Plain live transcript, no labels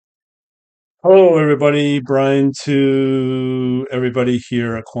Hello, everybody. Brian to everybody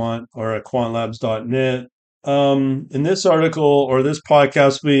here at quantlabs.net. In this article or this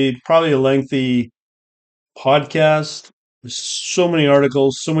podcast, we probably a lengthy podcast. There's so many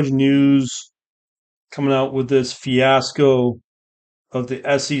articles, so much news coming out with this fiasco of the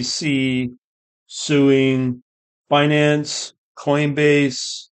SEC suing Binance,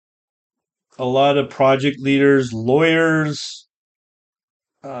 Coinbase, a lot of project leaders, lawyers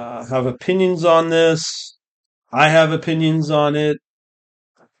have opinions on this. I have opinions on it,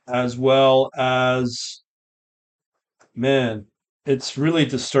 as well as, man, it's really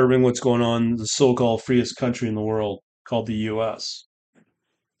disturbing what's going on in the so-called freest country in the world called the US.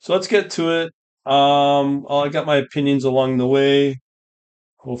 So let's get to it. I got my opinions along the way.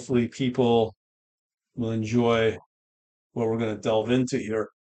 Hopefully people will enjoy what we're going to delve into here.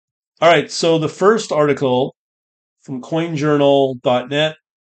 All right, so the first article from coinjournal.net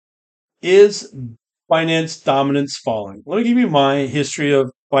is Binance dominance falling. Let me give you my history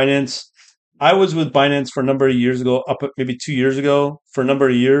of Binance. I was with Binance for a number of years ago, up maybe 2 years ago, for a number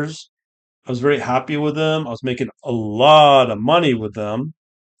of years. I was very happy with them. I was making a lot of money with them,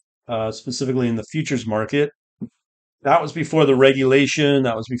 specifically in the futures market. That was before the regulation.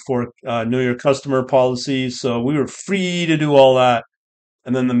 That was before Know Your Customer policies. So we were free to do all that.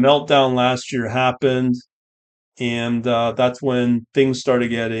 And then the meltdown last year happened. And that's when things started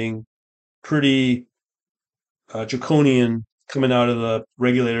getting pretty draconian coming out of the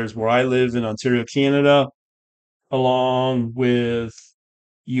regulators where I live in Ontario, Canada, along with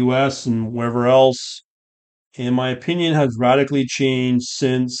US and wherever else. And my opinion has radically changed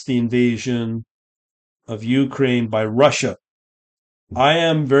since the invasion of Ukraine by Russia. I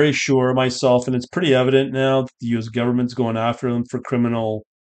am very sure myself, and it's pretty evident now that the US government's going after them for criminal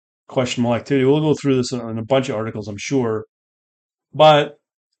questionable activity. We'll go through this in a bunch of articles, I'm sure. But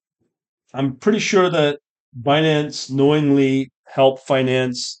I'm pretty sure that Binance knowingly helped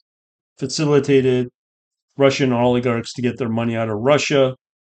finance, facilitated Russian oligarchs to get their money out of Russia,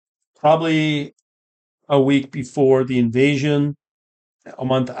 probably a week before the invasion, a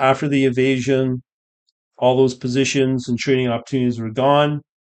month after the invasion. All those positions and trading opportunities were gone,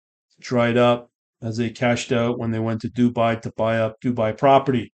 dried up as they cashed out when they went to Dubai to buy up Dubai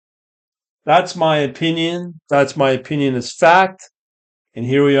property. That's my opinion. That's my opinion as fact. And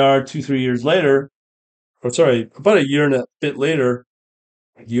here we are 2, 3 years later, or sorry, about a year and a bit later,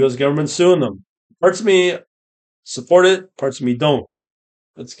 the US government suing them. Parts of me support it, parts of me don't.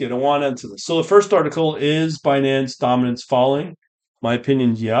 Let's get on into this. So the first article is Binance dominance falling. My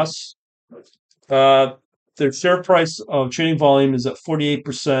opinion, yes. Uh, their share price of trading volume is at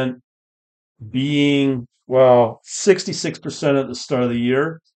 48%, being, well, 66% at the start of the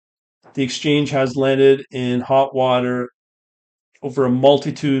year. The exchange has landed in hot water over a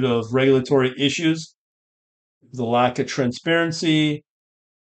multitude of regulatory issues. The lack of transparency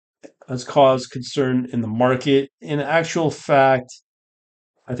has caused concern in the market. In actual fact,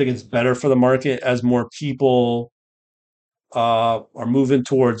 I think it's better for the market as more people are moving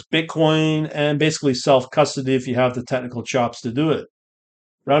towards Bitcoin and basically self custody if you have the technical chops to do it.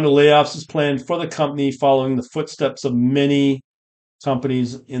 Round of layoffs is planned for the company following the footsteps of many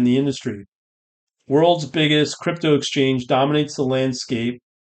companies in the industry. World's biggest crypto exchange dominates the landscape.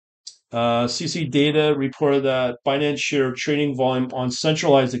 CC Data reported that Binance share of trading volume on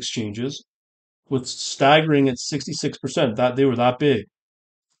centralized exchanges was staggering at 66%. That they were that big.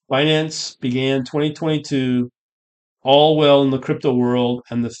 Binance began 2022 all well in the crypto world,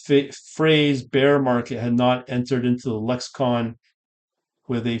 and the phrase bear market had not entered into the lexicon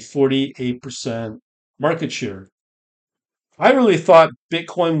with a 48% market share. I really thought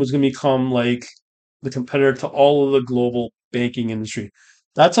Bitcoin was going to become like the competitor to all of the global banking industry.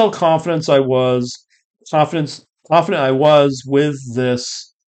 That's how confident I was with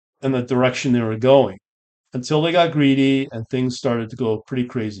this and the direction they were going until they got greedy and things started to go pretty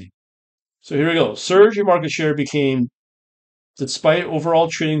crazy. So here we go. Surge in market share became, despite overall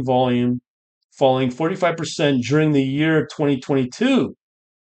trading volume falling 45% during the year 2022.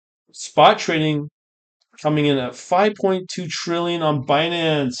 Spot trading coming in at 5.2 trillion on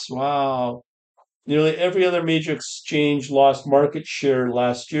Binance. Wow. Nearly every other major exchange lost market share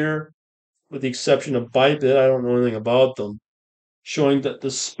last year, with the exception of Bybit. I don't know anything about them, showing that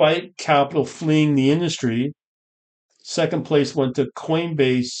despite capital fleeing the industry, second place went to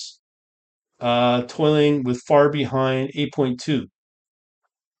Coinbase, toiling with far behind 8.2.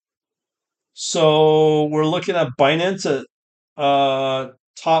 So we're looking at Binance at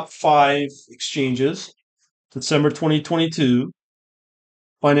top five exchanges. December 2022,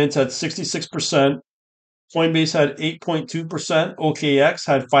 Binance had 66%. Coinbase had 8.2%. OKX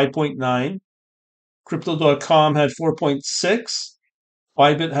had 5.9. Crypto.com had 4.6.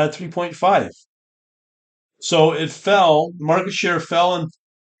 Bybit had 3.5. So it fell, market share fell in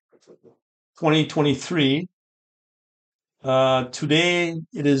 2023. Today,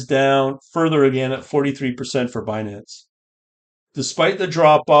 it is down further again at 43% for Binance. Despite the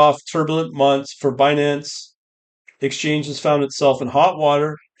drop off, turbulent months for Binance, exchange has found itself in hot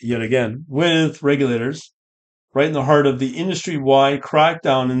water yet again with regulators right in the heart of the industry wide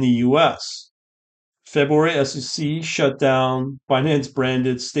crackdown in the US. February, SEC shut down Binance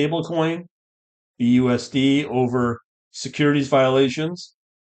branded stablecoin, BUSD, over securities violations.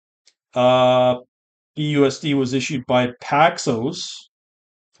 BUSD was issued by Paxos,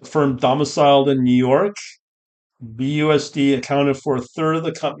 a firm domiciled in New York. BUSD accounted for a third of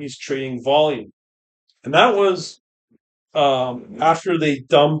the company's trading volume. And that was after they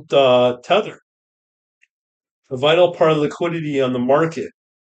dumped Tether, a vital part of liquidity on the market.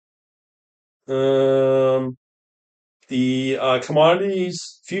 The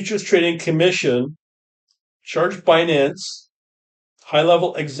Commodities Futures Trading Commission charged Binance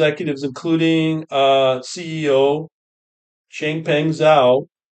high-level executives, including CEO Changpeng Zhao.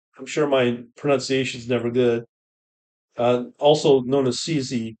 I'm sure my pronunciation is never good. Also known as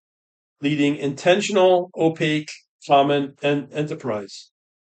CZ, leading intentional, opaque, common enterprise.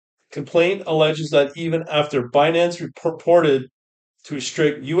 Complaint alleges that even after Binance purported to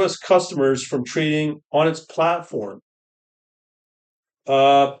restrict U.S. customers from trading on its platform,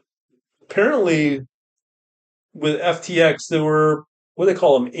 uh, apparently with FTX, there were what do they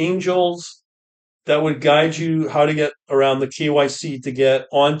call them, angels that would guide you how to get around the KYC to get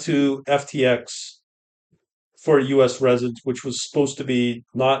onto FTX for U.S. residents, which was supposed to be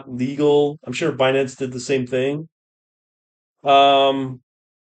not legal. I'm sure Binance did the same thing. Um,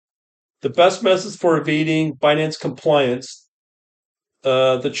 the best methods for evading Binance compliance.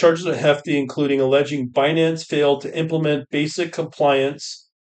 The charges are hefty, including alleging Binance failed to implement basic compliance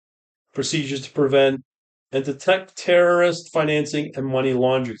procedures to prevent and detect terrorist financing and money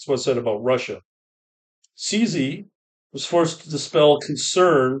laundering. It's what's said about Russia. CZ was forced to dispel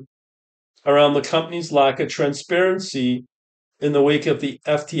concern around the company's lack of transparency in the wake of the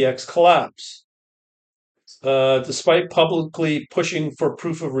FTX collapse. Despite publicly pushing for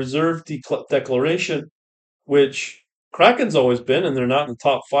proof of reserve declaration, which Kraken's always been, and they're not in the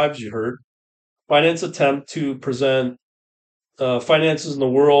top five, as you heard, Binance's attempt to present finances in the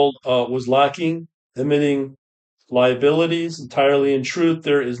world was lacking, admitting liabilities entirely. In truth,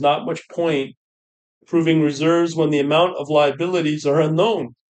 there is not much point proving reserves when the amount of liabilities are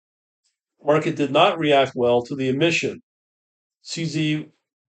unknown. Market did not react well to the admission. CZ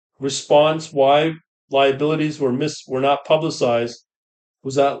response why liabilities were not publicized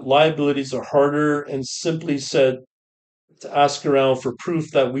was that liabilities are harder, and simply said to ask around for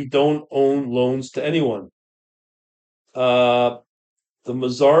proof that we don't own loans to anyone. Uh, the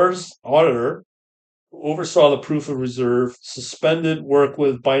Mazars auditor, who oversaw the proof of reserve, suspended work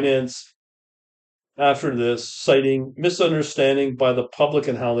with Binance after this, citing misunderstanding by the public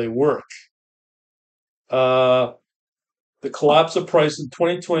and how they work. Uh, the collapse of price in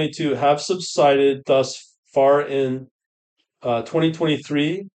 2022 have subsided thus far in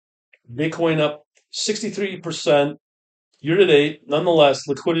 2023. Bitcoin up 63% year to date. Nonetheless,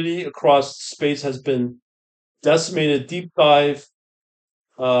 liquidity across the space has been decimated. Deep dive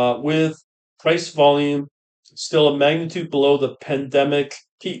with price volume still a magnitude below the pandemic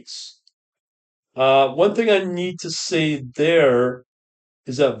peaks. One thing I need to say there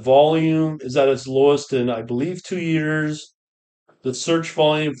is that volume is at its lowest in, I believe, 2 years. The search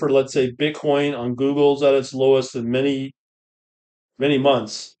volume for, let's say, Bitcoin on Google is at its lowest in many, many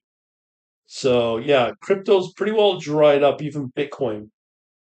months. So, yeah, crypto's pretty well dried up, even Bitcoin.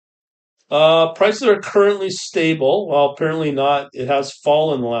 Prices are currently stable. Well, apparently not. It has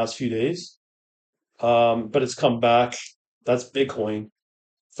fallen the last few days, but it's come back. That's Bitcoin.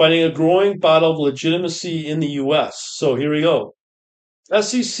 Fighting a growing battle of legitimacy in the US. So here we go.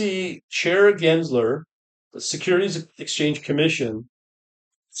 SEC Chair Gensler, the Securities Exchange Commission,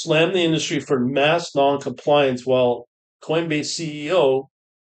 slammed the industry for mass non-compliance, while Coinbase CEO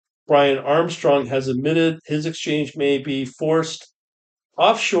Brian Armstrong has admitted his exchange may be forced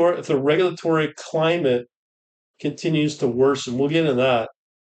offshore if the regulatory climate continues to worsen. We'll get into that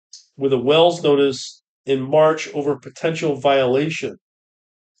with a Wells notice in March over potential violation.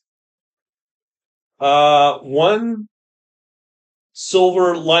 One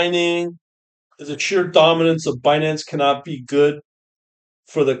silver lining is the sheer dominance of Binance cannot be good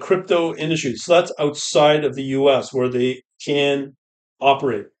for the crypto industry. So that's outside of the US where they can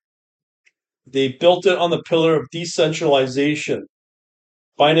operate. They built it on the pillar of decentralization.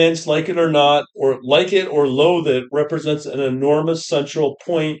 Binance, like it or not, or like it or loathe it, represents an enormous central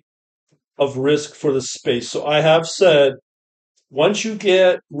point of risk for the space. So I have said, once you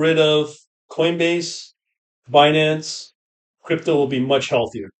get rid of Coinbase, Binance, crypto will be much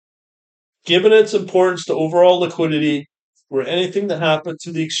healthier. Given its importance to overall liquidity, were anything to happen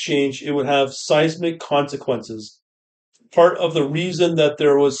to the exchange, it would have seismic consequences. Part of the reason that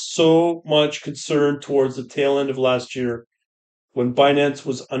there was so much concern towards the tail end of last year when Binance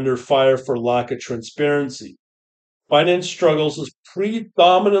was under fire for lack of transparency. Binance struggles is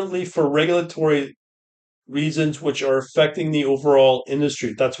predominantly for regulatory reasons which are affecting the overall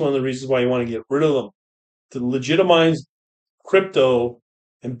industry. That's one of the reasons why you want to get rid of them. To legitimize crypto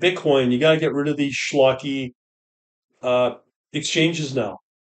and Bitcoin, you got to get rid of these schlocky uh, exchanges now.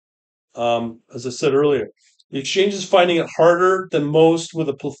 As I said earlier, the exchange is finding it harder than most with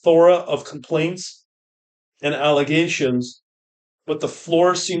a plethora of complaints and allegations, but the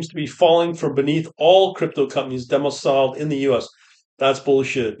floor seems to be falling from beneath all crypto companies domiciled in the US. That's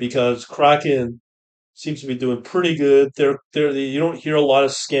bullshit because Kraken seems to be doing pretty good. You don't hear a lot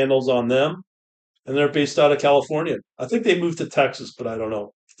of scandals on them, and they're based out of California. I think they moved to Texas, but I don't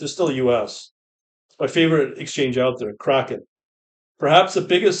know. They're still US. My favorite exchange out there, Kraken. Perhaps the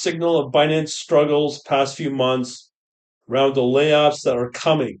biggest signal of Binance struggles past few months around the layoffs that are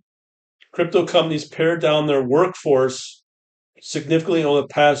coming. Crypto companies pared down their workforce significantly over the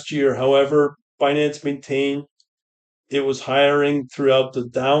past year. However, Binance maintained it was hiring throughout the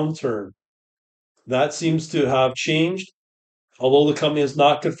downturn. That seems to have changed, although the company has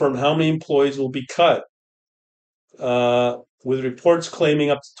not confirmed how many employees will be cut, with reports claiming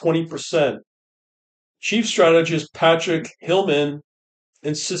up to 20%. Chief strategist Patrick Hillman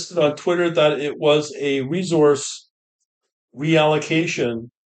insisted on Twitter that it was a resource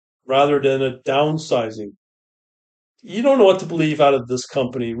reallocation rather than a downsizing. You don't know what to believe out of this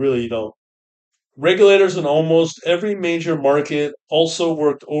company, really, you don't. Regulators in almost every major market also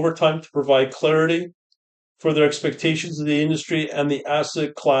worked overtime to provide clarity for their expectations of the industry and the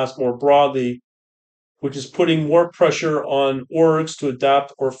asset class more broadly, which is putting more pressure on orgs to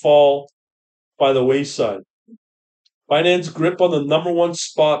adapt or fall by the wayside. Binance's grip on the number one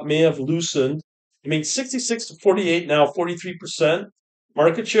spot may have loosened. I mean, 66 to 48 now, 43%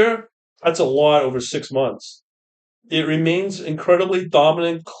 market share. That's a lot over 6 months. It remains incredibly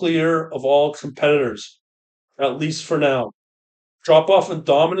dominant, clear of all competitors, at least for now. Drop off in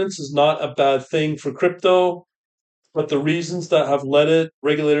dominance is not a bad thing for crypto, but the reasons that have led it,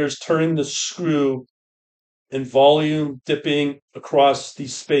 regulators turning the screw and volume dipping across the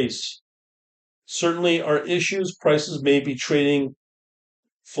space. Certainly are issues. Prices may be trading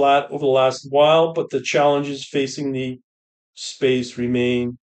flat over the last while, but the challenges facing the space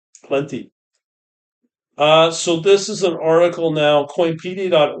remain plenty. So this is an article now,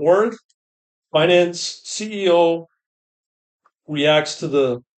 coinpedia.org. Binance CEO reacts to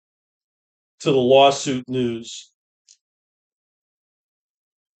the lawsuit news.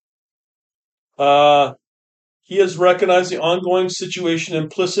 Uh, he has recognized the ongoing situation,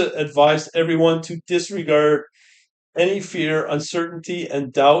 implicit advised everyone to disregard any fear, uncertainty,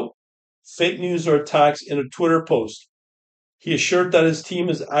 and doubt, fake news, or attacks in a Twitter post. He assured that his team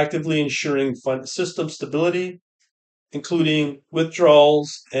is actively ensuring fund system stability, including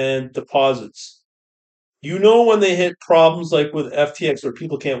withdrawals and deposits. You know when they hit problems like with FTX where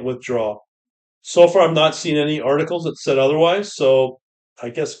people can't withdraw. So far, I've not seen any articles that said otherwise, so I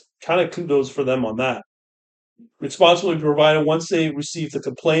guess kind of kudos for them on that. Response will be provided once they receive the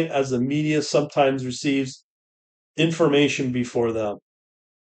complaint, as the media sometimes receives information before them.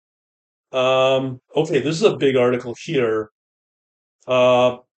 Okay, this is a big article here.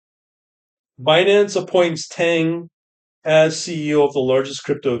 Uh, Binance appoints Tang as CEO of the largest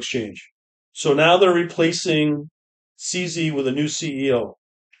crypto exchange. So now they're replacing CZ with a new CEO.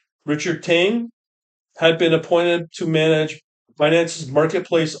 Richard Tang had been appointed to manage Binance's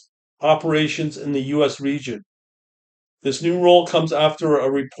marketplace operations in the US region. This new role comes after a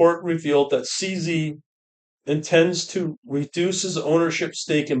report revealed that CZ intends to reduce his ownership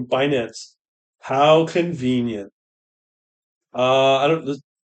stake in Binance. How convenient. I don't.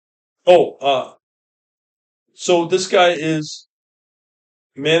 Oh, so this guy is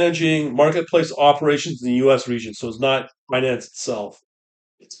managing marketplace operations in the U.S. region, so it's not Binance itself.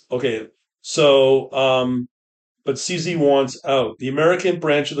 Okay, so but CZ wants out. The American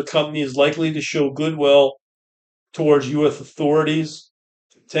branch of the company is likely to show goodwill towards U.S. authorities.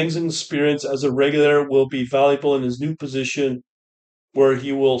 Teng's experience as a regulator will be valuable in his new position, where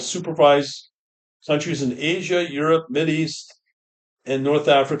he will supervise countries in Asia, Europe, Middle East, and North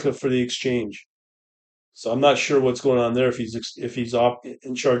Africa for the exchange. So I'm not sure what's going on there if he's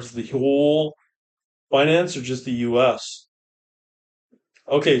in charge of the whole finance or just the U.S.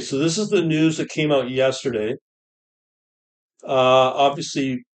 Okay, so this is the news that came out yesterday.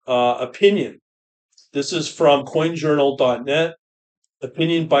 Obviously, opinion. This is from CoinJournal.net.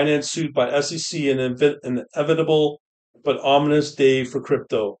 Opinion: Binance sued by SEC in an inevitable but ominous day for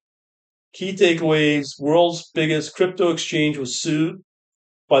crypto. Key takeaways: world's biggest crypto exchange was sued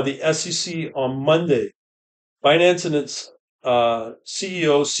by the SEC on Monday. Binance and its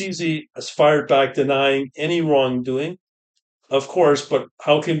CEO CZ has fired back, denying any wrongdoing. Of course, but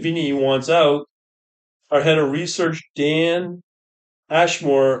how convenient he wants out. Our head of research, Dan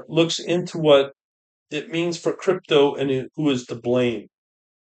Ashmore, looks into what it means for crypto and who is to blame.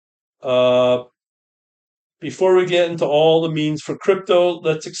 Uh, Before we get into all the means for crypto,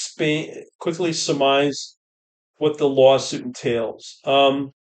 let's quickly surmise what the lawsuit entails.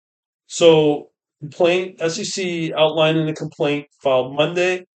 So, complaint SEC outlined in a complaint filed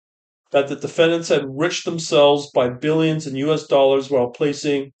Monday that the defendants had enriched themselves by billions in US dollars while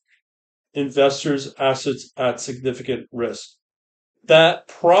placing investors' assets at significant risk. That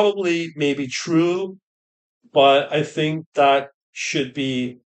probably may be true, but I think that should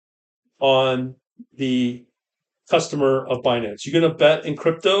be on the customer of Binance. You're going to bet in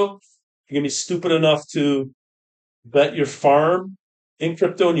crypto, you're going to be stupid enough to bet your farm in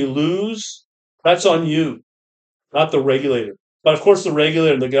crypto and you lose. That's on you, not the regulator. But of course, the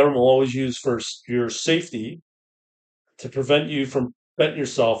regulator and the government will always use for your safety to prevent you from betting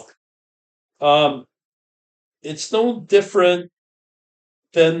yourself. Um, it's no different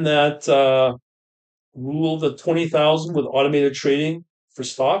than that rule, the 20,000 with automated trading for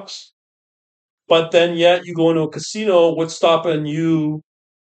stocks. But then, yet, you go into a casino. What's stopping you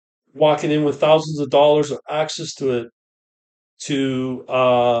walking in with thousands of dollars of access to it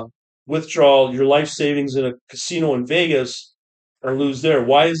to withdraw your life savings in a casino in Vegas or lose there?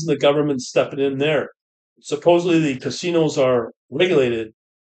 Why isn't the government stepping in there? Supposedly the casinos are regulated,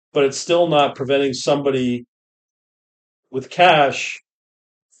 but it's still not preventing somebody with cash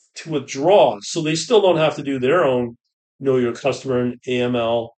to withdraw. So they still don't have to do their own know your customer and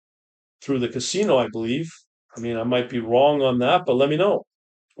AML through the casino, I believe. I mean, I might be wrong on that, but let me know.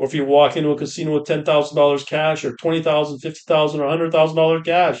 Or if you walk into a casino with $10,000 cash, or 20,000, 50,000, or $100,000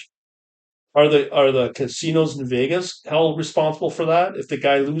 cash, are the casinos in Vegas held responsible for that if the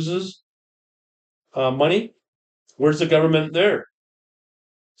guy loses money? Where's the government there?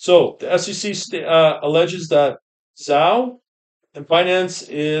 So the SEC alleges that Zhao and Binance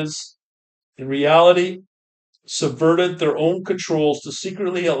is in reality subverted their own controls to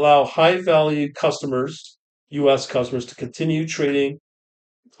secretly allow high value customers, US customers, to continue trading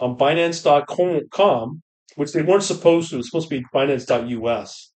on Binance.com, which they weren't supposed to. It was supposed to be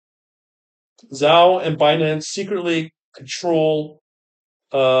Binance.us. Zhao and Binance secretly control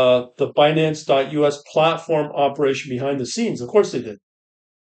the Binance.us platform operation behind the scenes. Of course they did.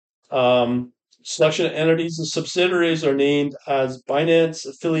 Selection of entities and subsidiaries are named as Binance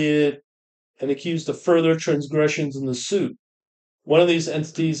affiliated and accused of further transgressions in the suit. One of these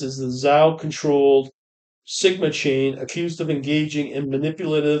entities is the Zhao controlled Sigma chain, accused of engaging in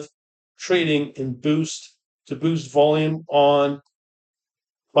manipulative trading to boost volume on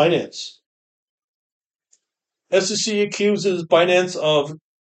Binance. SEC accuses Binance of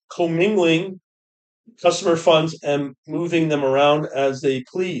commingling customer funds and moving them around as they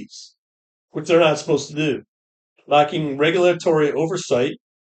please, which they're not supposed to do. Lacking regulatory oversight,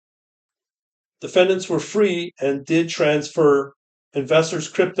 defendants were free and did transfer investors'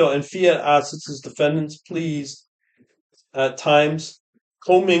 crypto and fiat assets as defendants pleased, at times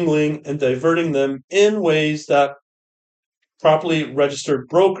commingling and diverting them in ways that properly registered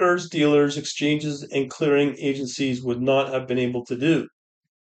brokers, dealers, exchanges, and clearing agencies would not have been able to do.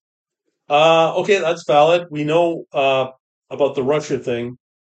 Okay, that's valid. We know about the Russia thing.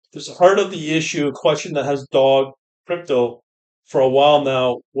 There's a heart of the issue, a question that has dogged crypto for a while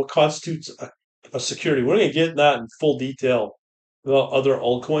now. What constitutes a security? We're going to get that in full detail about other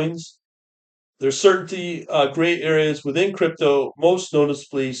altcoins. There's certainty gray areas within crypto, most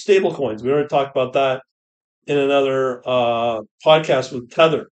noticeably stablecoins. We already talked about that in another podcast with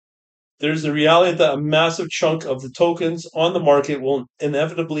Tether. There's the reality that a massive chunk of the tokens on the market will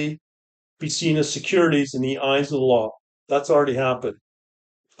inevitably be seen as securities in the eyes of the law. That's already happened.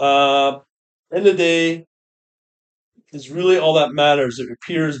 End of the day is really all that matters. It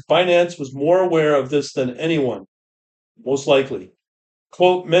appears Binance was more aware of this than anyone, most likely.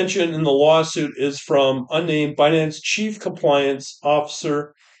 Quote mentioned in the lawsuit is from unnamed Binance chief compliance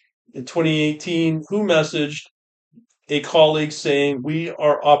officer in 2018 who messaged a colleague saying, "We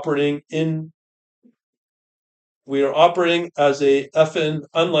are operating in We are operating as a FN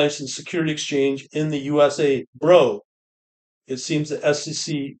unlicensed security exchange in the USA, bro. It seems the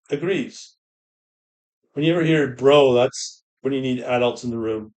SEC agrees. When you ever hear bro, that's when you need adults in the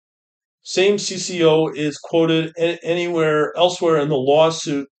room. Same CCO is quoted anywhere elsewhere in the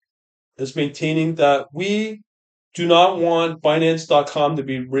lawsuit as maintaining that we do not want Binance.com to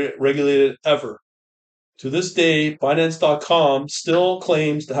be regulated ever. To this day, Binance.com still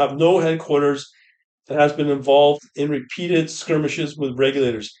claims to have no headquarters and has been involved in repeated skirmishes with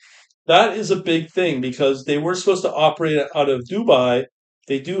regulators. That is a big thing because they were supposed to operate out of Dubai.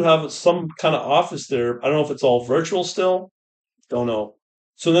 They do have some kind of office there. I don't know if it's all virtual still. Don't know.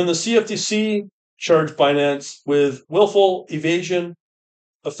 So then the CFTC charged Binance with willful evasion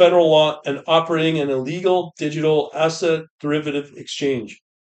of federal law and operating an illegal digital asset derivative exchange.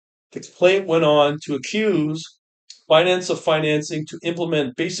 The complaint went on to accuse Binance of financing to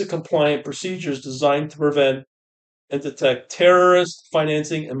implement basic compliant procedures designed to prevent and detect terrorist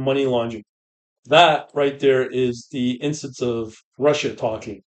financing and money laundering. That right there is the instance of Russia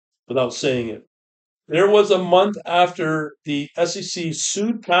talking without saying it. There was a month after the SEC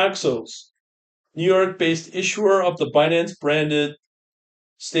sued Paxos, New York based issuer of the Binance branded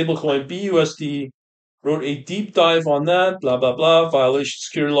stablecoin BUSD, wrote a deep dive on that, blah, blah, blah. Violation of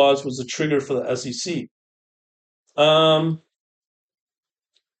security laws was a trigger for the SEC.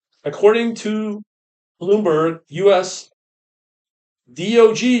 According to Bloomberg, U.S.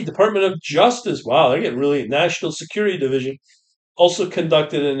 DOJ, Department of Justice, wow, they're getting really National Security Division, also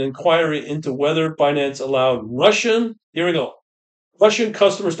conducted an inquiry into whether Binance allowed here we go, Russian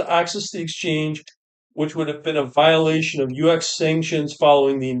customers to access the exchange, which would have been a violation of U.S. sanctions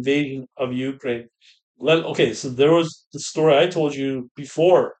following the invasion of Ukraine. Okay, so there was the story I told you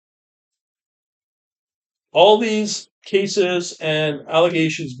before. All these cases and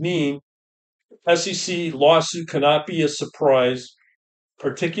allegations mean SEC lawsuit cannot be a surprise,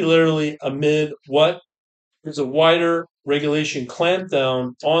 particularly amid what is a wider regulation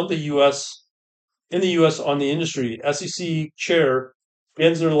clampdown on the U.S. in the U.S. on the industry. SEC Chair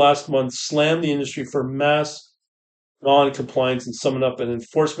Gensler last month slammed the industry for mass non-compliance and summed up an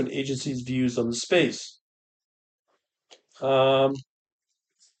enforcement agency's views on the space. Um,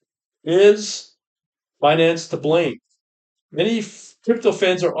 is Binance to blame? Many crypto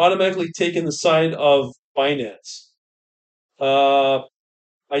fans are automatically taking the side of Binance. Uh,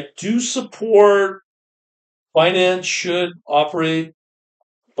 I do support Binance should operate,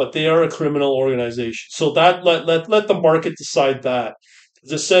 but they are a criminal organization. So that let the market decide that.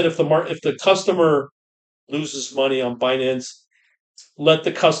 As I said, if the customer loses money on Binance, let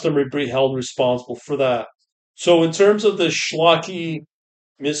the customer be held responsible for that. So in terms of the schlocky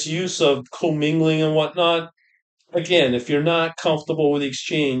misuse of commingling and whatnot, again, if you're not comfortable with the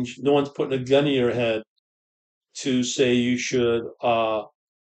exchange, no one's putting a gun to your head to say you should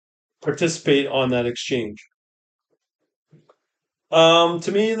participate on that exchange.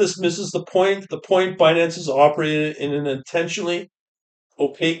 To me, this misses the point. The point Binance has operated in an intentionally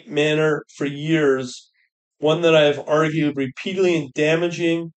opaque manner for years, one that I have argued repeatedly and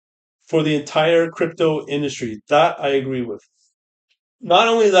damaging for the entire crypto industry. That I agree with. Not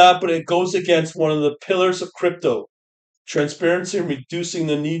only that, but it goes against one of the pillars of crypto, transparency and reducing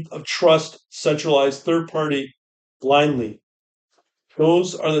the need of trust centralized third party blindly.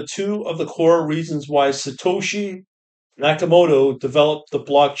 Those are the two of the core reasons why Satoshi Nakamoto developed the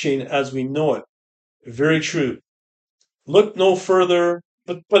blockchain as we know it. Very true. Look no further.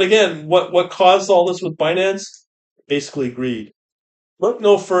 But again, what caused all this with Binance? Basically greed. Look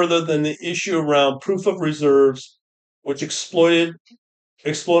no further than the issue around proof of reserves, which exploded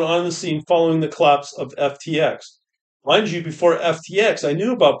on the scene following the collapse of FTX. Mind you, before FTX, I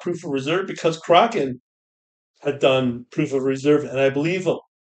knew about proof of reserve because Kraken had done proof of reserve, and I believe them.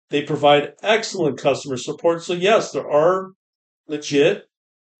 They provide excellent customer support. So yes, there are legit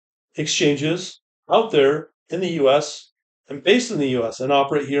exchanges out there in the US and based in the US and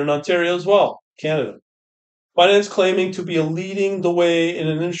operate here in Ontario as well, Canada. Binance claiming to be leading the way in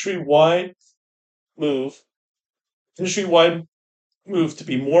an move, industry-wide move to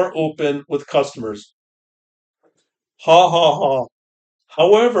be more open with customers. Ha ha ha.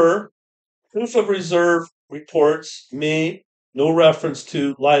 However, proof of reserve reports made no reference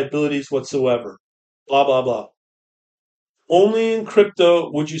to liabilities whatsoever. Blah blah blah. Only in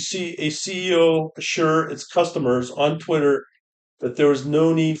crypto would you see a CEO assure its customers on Twitter that there was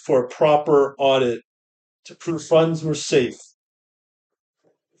no need for a proper audit to prove funds were safe.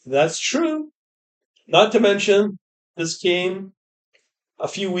 That's true. Not to mention, this came a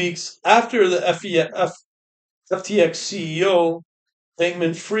few weeks after the FTX CEO,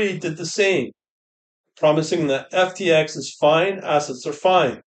 Bankman Fried, did the same. promising that FTX is fine, assets are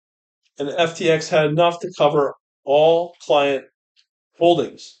fine. And FTX had enough to cover all client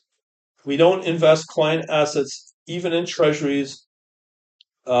holdings. We don't invest client assets even in treasuries.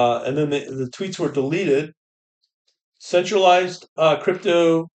 And then the tweets were deleted. Centralized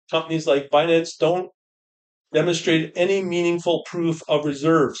crypto companies like Binance don't demonstrate any meaningful proof of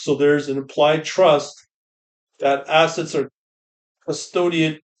reserves. So there's an implied trust that assets are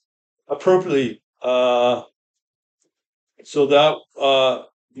custodied appropriately. So that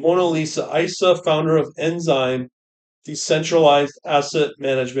Mona Lisa Isa, founder of Enzyme, decentralized asset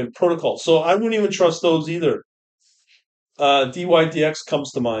management protocol. So I wouldn't even trust those either. DYDX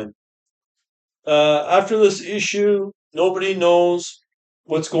comes to mind. After this issue, nobody knows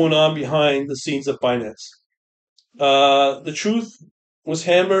what's going on behind the scenes at Binance. The truth was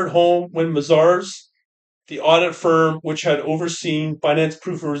hammered home when Mazars, the audit firm which had overseen Binance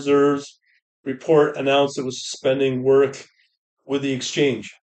Proof of Reserves report, announced it was suspending work with the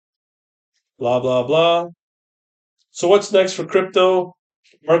exchange. Blah, blah, blah. So what's next for crypto?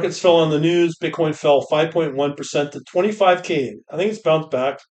 Markets fell on the news. Bitcoin fell 5.1% to 25K. I think it's bounced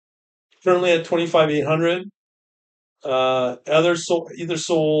back. Currently at 25,800. Others either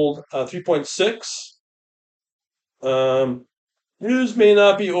sold 3.6. News may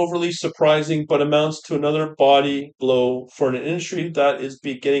not be overly surprising, but amounts to another body blow for an industry that is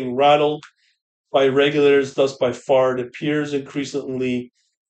getting rattled by regulators. Thus, by far, it appears increasingly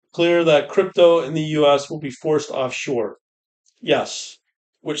clear that crypto in the US will be forced offshore. Yes,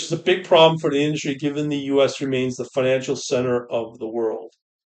 which is a big problem for the industry given the US remains the financial center of the world.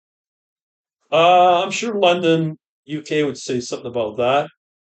 I'm sure London, UK would say something about that.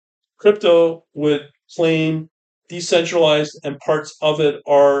 Crypto would claim decentralized and parts of it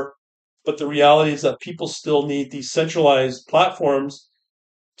are, but the reality is that people still need decentralized platforms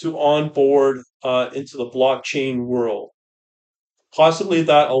to onboard into the blockchain world. Possibly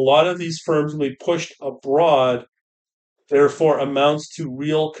that a lot of these firms will be pushed abroad, therefore amounts to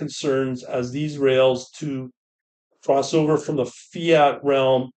real concerns as these rails to cross over from the fiat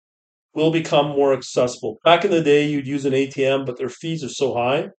realm will become more accessible. Back in the day, you'd use an ATM, but their fees are so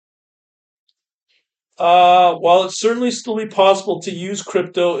high. While it's certainly still be possible to use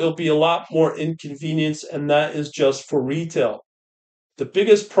crypto, it'll be a lot more inconvenience, and that is just for retail. The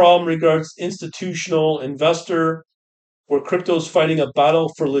biggest problem regards institutional investor, where crypto is fighting a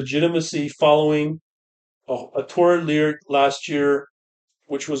battle for legitimacy following a torrid year last year,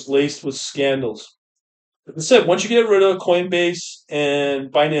 which was laced with scandals. Like I said, once you get rid of Coinbase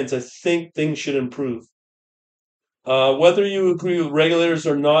and Binance, I think things should improve. Whether you agree with regulators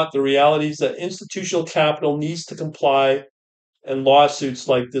or not, the reality is that institutional capital needs to comply, and lawsuits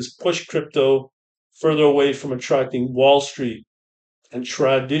like this push crypto further away from attracting Wall Street and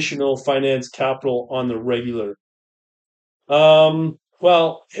traditional finance capital on the regular.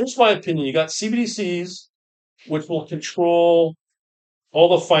 Well, here's my opinion. You got CBDCs, which will control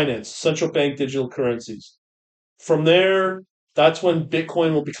all the finance, central bank digital currencies. From there, that's when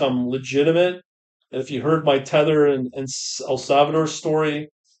Bitcoin will become legitimate. And if you heard my Tether and El Salvador story,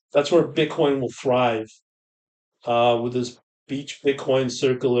 that's where Bitcoin will thrive with this beach Bitcoin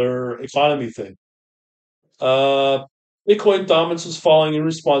circular economy thing. Uh, Bitcoin dominance is falling in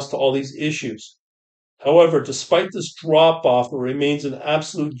response to all these issues. However, despite this drop off, it remains an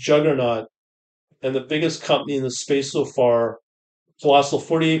absolute juggernaut and the biggest company in the space so far. Colossal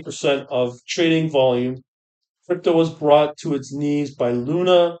 48% of trading volume. Crypto was brought to its knees by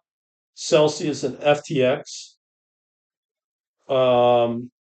Luna, Celsius, and FTX,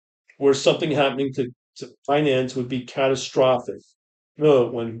 where something happening to finance would be catastrophic. No,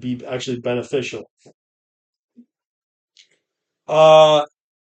 it wouldn't be actually beneficial. Uh,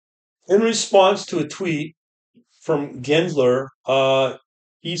 in response to a tweet from Gensler,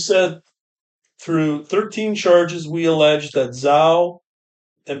 he said, through 13 charges, we allege that Zhao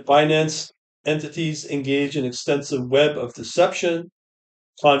and Binance entities engage in extensive web of deception,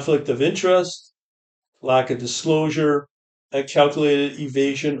 conflict of interest, lack of disclosure, and calculated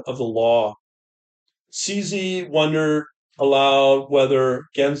evasion of the law. CZ wondered aloud whether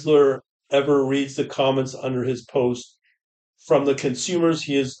Gensler ever reads the comments under his post from the consumers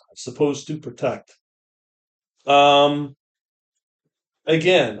he is supposed to protect. Um,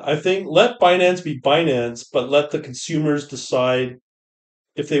 Again, I think let Binance be Binance, but let the consumers decide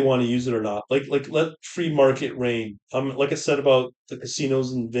if they want to use it or not. Like let free market reign. Like I said about the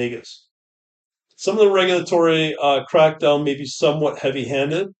casinos in Vegas. Some of the regulatory crackdown may be somewhat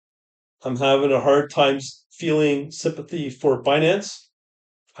heavy-handed. I'm having a hard time feeling sympathy for Binance.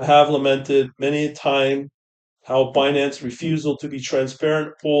 I have lamented many a time how Binance refusal to be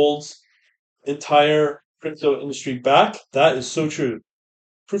transparent holds entire crypto industry back. That is so true.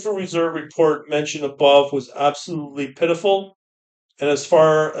 Proof of reserve report mentioned above was absolutely pitiful, and as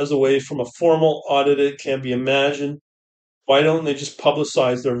far as away from a formal audit it can be imagined. Why don't they just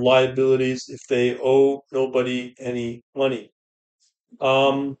publicize their liabilities if they owe nobody any money?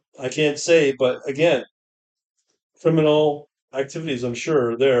 I can't say, but again, criminal activities, I'm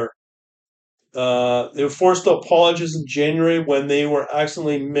sure, are there. They were forced to apologize in January when they were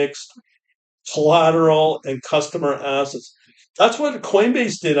accidentally mixed collateral and customer assets. That's what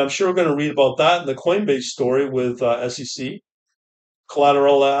Coinbase did. I'm sure we're going to read about that in the Coinbase story with SEC.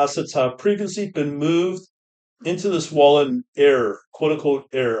 Collateral assets have previously been moved into this wallet in error, quote unquote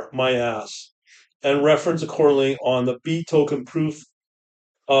error, my ass, and reference accordingly on the B token proof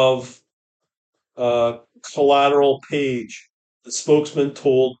of uh, collateral page, the spokesman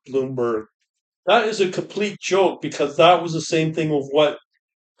told Bloomberg. That is a complete joke because that was the same thing with what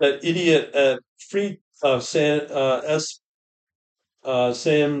that idiot at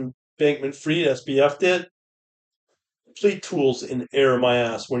Sam Bankman Fried SBF did. Complete tools in error, my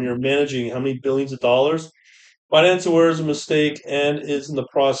ass. When you're managing how many billions of dollars, Binance aware is a mistake and is in the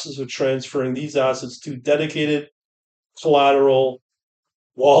process of transferring these assets to dedicated collateral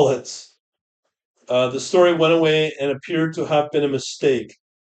wallets. The story went away and appeared to have been a mistake,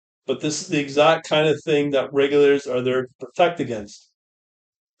 but this is the exact kind of thing that regulators are there to protect against.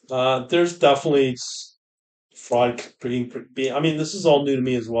 There's definitely fraud being. I mean, this is all new to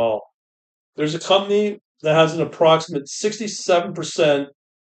me as well. There's a company that has an approximate 67%.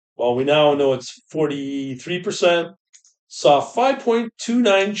 Well, we now know it's 43%. Saw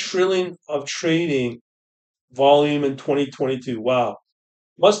 5.29 trillion of trading volume in 2022. Wow.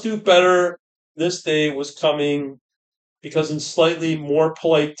 Must do better. This day was coming because, in slightly more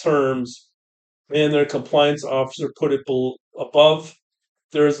polite terms, and their compliance officer put it above,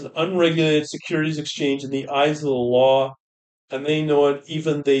 there is an unregulated securities exchange in the eyes of the law, and they know it,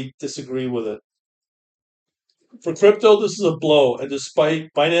 even they disagree with it. For crypto, this is a blow, and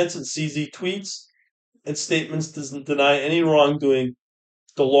despite Binance and CZ tweets and statements doesn't deny any wrongdoing,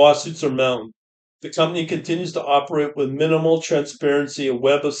 the lawsuits are mounting. The company continues to operate with minimal transparency, a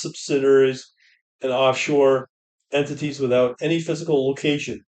web of subsidiaries and offshore entities without any physical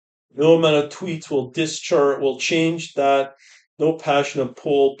location. No amount of tweets will change that. No passion of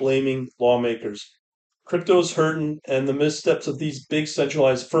poll blaming lawmakers. Crypto is hurting, and the missteps of these big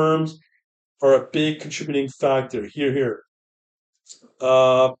centralized firms are a big contributing factor. Here, here.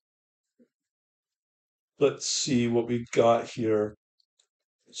 Uh, let's see what we've got here.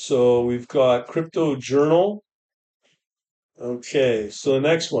 So we've got Crypto Journal. Okay, so the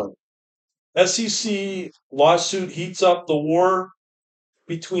next one. SEC lawsuit heats up the war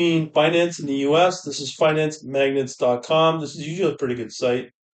between Binance and the US. This is financemagnets.com. This is usually a pretty good site.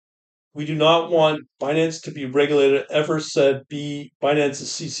 We do not want Binance to be regulated, ever said Binance's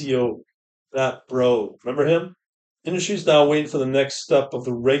CCO, that bro. Remember him? Industry's now waiting for the next step of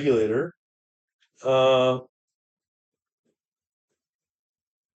the regulator. Uh,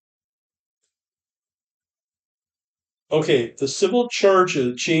 okay, the civil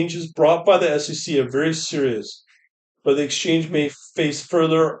changes brought by the SEC are very serious, but the exchange may face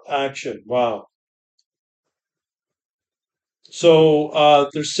further action. Wow. So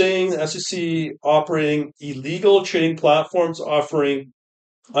they're saying the SEC operating illegal trading platforms offering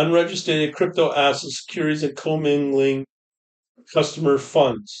unregistered crypto assets, securities, and commingling customer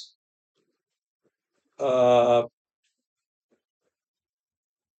funds. Uh,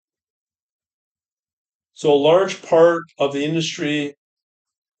 so a large part of the industry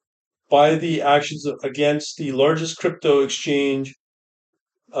by the actions against the largest crypto exchange.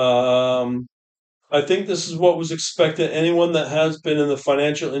 Um, I think this is what was expected. Anyone that has been in the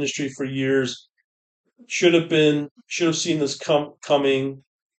financial industry for years should have seen this coming.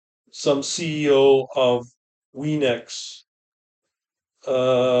 Some CEO of Winex.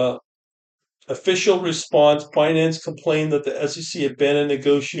 Uh, Official response: Binance complained that the SEC abandoned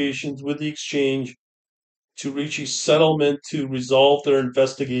negotiations with the exchange to reach a settlement to resolve their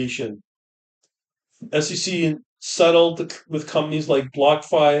investigation. SEC settled with companies like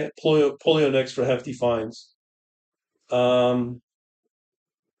BlockFi, Polionex for hefty fines. Um,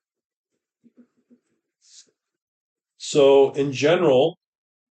 so, in general,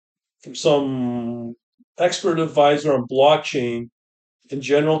 from some expert advisor on blockchain, in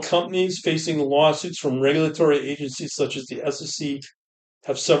general, companies facing lawsuits from regulatory agencies such as the SEC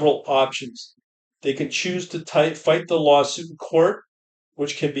have several options. They can choose to fight the lawsuit in court,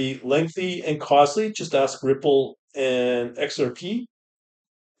 which can be lengthy and costly. Just ask Ripple and XRP,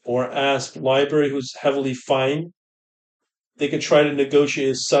 or ask Library, who's heavily fined. They could try to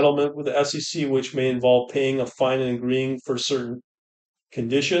negotiate a settlement with the SEC, which may involve paying a fine and agreeing for certain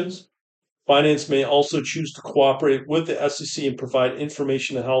conditions. Binance may also choose to cooperate with the SEC and provide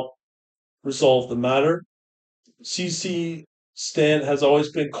information to help resolve the matter. CC Stan has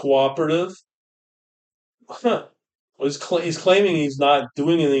always been cooperative. Huh. Well, he's claiming he's not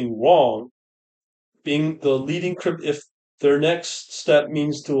doing anything wrong. Being the leading crypto, if their next step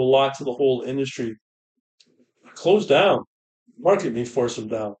means to a lot to the whole industry, close down. Market may force them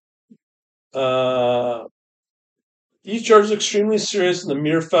down. Uh, Each charge is extremely serious, and the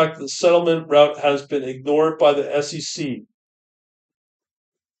mere fact that the settlement route has been ignored by the SEC.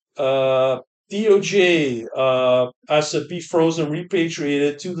 Uh, DOJ asked to be frozen,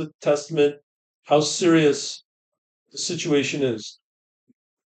 repatriated to the testament how serious the situation is.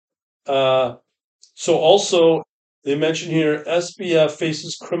 Uh, so also, they mention here SBF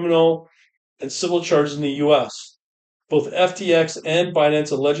faces criminal and civil charges in the U.S. Both FTX and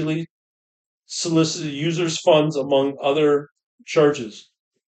Binance allegedly solicited users' funds, among other charges.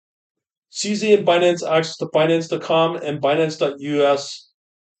 CZ and Binance access to Binance.com and Binance.us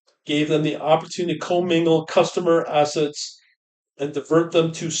gave them the opportunity to commingle customer assets and divert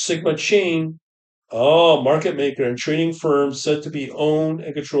them to Sigma Chain, market maker and trading firm said to be owned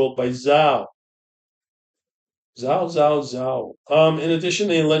and controlled by Zhao. Zhao. In addition,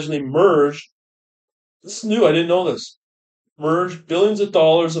 they allegedly merged. This is new. I didn't know this. Merged billions of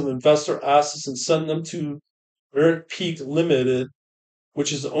dollars of investor assets and sent them to Merit Peak Limited,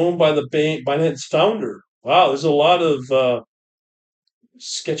 which is owned by the Binance founder. Wow, there's a lot of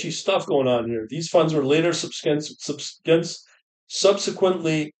sketchy stuff going on here. These funds were later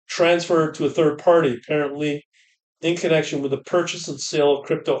subsequently transferred to a third party, apparently in connection with the purchase and sale of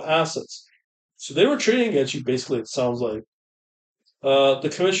crypto assets. So they were trading against you, basically, it sounds like.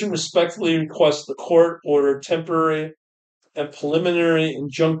 The commission respectfully requests the court order temporary and preliminary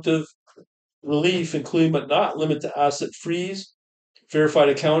injunctive relief, including but not limited to asset freeze, verified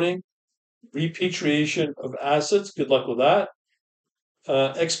accounting, repatriation of assets. Good luck with that.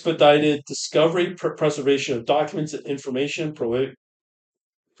 Expedited discovery, preservation of documents and information,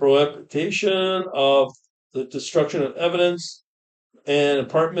 prohibition of the destruction of evidence, and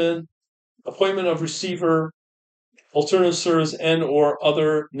appointment of receiver, alternative service, and or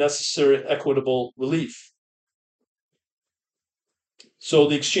other necessary equitable relief. So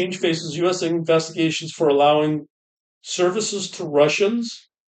the exchange faces U.S. investigations for allowing services to Russians,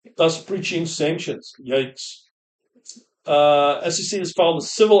 thus breaching sanctions. Yikes. SEC has filed a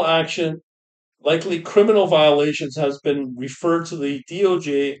civil action. Likely criminal violations has been referred to the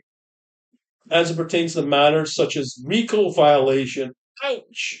DOJ as it pertains to matters such as RICO violation,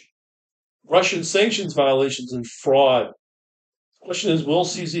 ouch, Russian sanctions violations, and fraud. The question is, will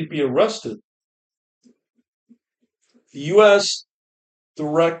CZ be arrested? The U.S.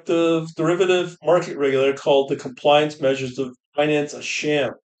 derivative market regulator called the compliance measures of Binance a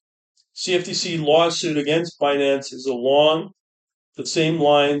sham. CFTC lawsuit against Binance is along the same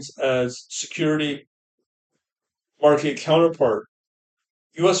lines as security market counterpart.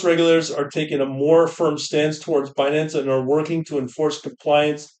 U.S. regulators are taking a more firm stance towards Binance and are working to enforce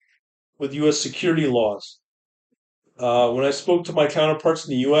compliance with U.S. security laws. When I spoke to my counterparts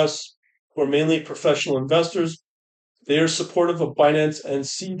in the U.S., who are mainly professional investors, they are supportive of Binance and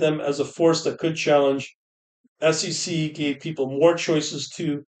see them as a force that could challenge. SEC gave people more choices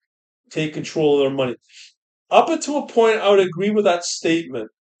to take control of their money. Up until a point, I would agree with that statement,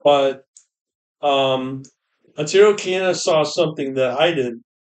 but Ontario, Canada saw something that I did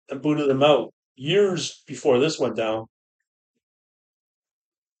and booted them out years before this went down.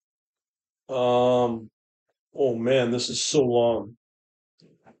 Oh man, this is so long.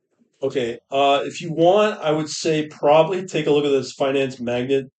 Okay, if you want, I would say probably take a look at this Finance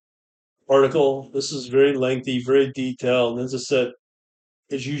Magnet article. This is very lengthy, very detailed, and as I said,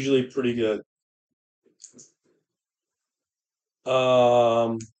 it's usually pretty good.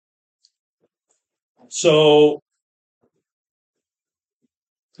 Um, so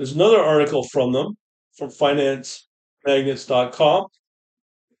there's another article from them, from financemagnets.com.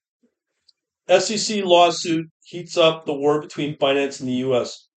 SEC lawsuit heats up the war between Binance and the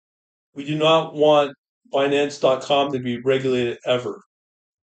US. We do not want Binance.com to be regulated ever.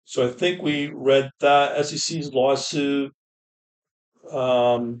 So I think we read that SEC's lawsuit.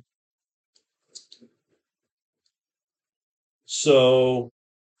 Um, so,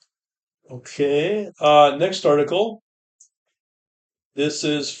 okay. Next article. This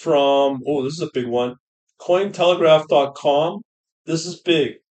is from, this is a big one. Cointelegraph.com. This is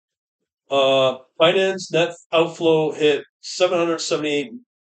big. Binance net outflow hit 778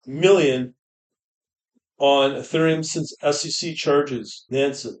 million on Ethereum since SEC charges,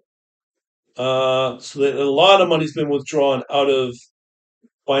 Nansen. So that a lot of money's been withdrawn out of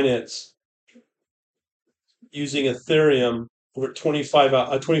Binance using Ethereum over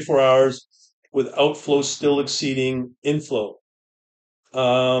 24 hours, with outflow still exceeding inflow.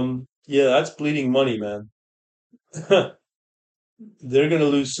 Yeah, that's bleeding money, man. They're going to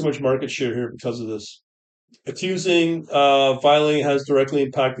lose so much market share here because of this. Accusing violating has directly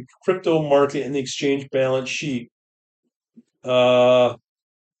impacted crypto market and the exchange balance sheet. Uh,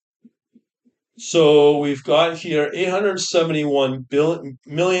 so we've got here 871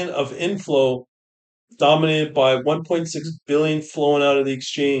 million of inflow, dominated by 1.6 billion flowing out of the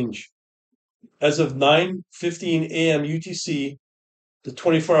exchange. As of 9:15 a.m. UTC, the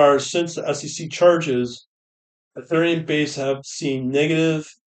 24 hours since the SEC charges, Ethereum base have seen negative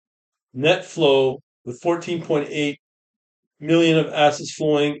net flow with 14.8 million of assets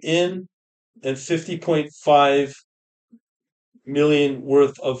flowing in and 50.5 million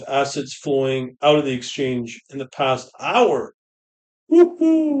worth of assets flowing out of the exchange in the past hour.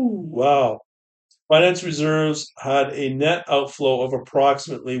 Woohoo! Wow. Finance reserves had a net outflow of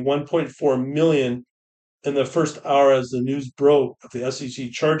approximately 1.4 million in the first hour as the news broke of the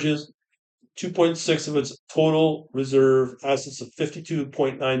SEC charges, 2.6 of its total reserve assets of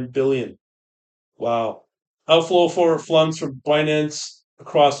 52.9 billion. Wow. Outflow for funds from Binance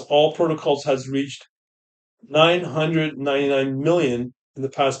across all protocols has reached 999 million in the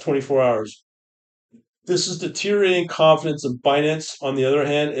past 24 hours. This is deteriorating confidence in Binance. On the other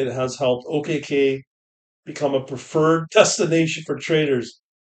hand, it has helped OKK become a preferred destination for traders,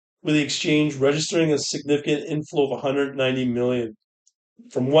 with the exchange registering a significant inflow of 190 million.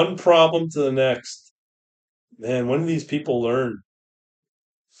 From one problem to the next. Man, when do these people learn?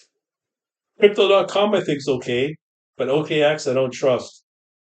 Crypto.com I think is okay, but OKX I don't trust.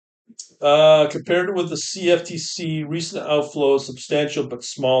 Compared with the CFTC, recent outflow is substantial but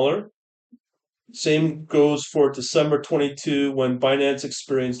smaller. Same goes for December 22, when Binance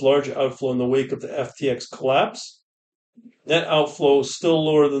experienced large outflow in the wake of the FTX collapse. Net outflow is still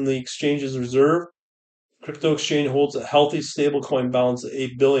lower than the exchange's reserve. Crypto exchange holds a healthy stablecoin balance of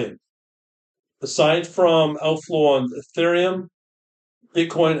 8 billion. Aside from outflow on Ethereum,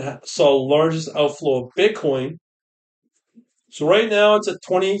 Bitcoin saw largest outflow of Bitcoin. So right now it's at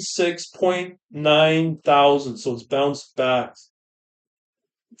 26.9 thousand. So it's bounced back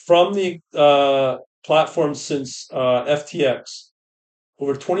from the platform since FTX.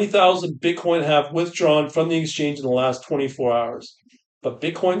 Over 20,000 Bitcoin have withdrawn from the exchange in the last 24 hours. But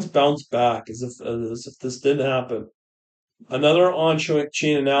Bitcoin's bounced back as if this didn't happen. Another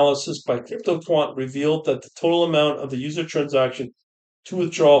on-chain analysis by CryptoQuant revealed that the total amount of the user transaction to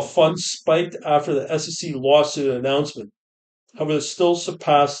withdraw funds spiked after the SEC lawsuit announcement. However, it still hasn't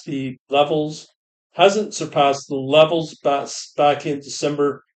surpassed the levels back in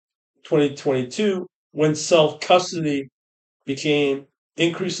December 2022, when self-custody became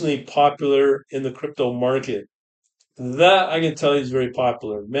increasingly popular in the crypto market. That I can tell you is very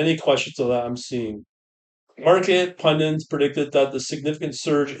popular. Many questions of that I'm seeing. Market pundits predicted that the significant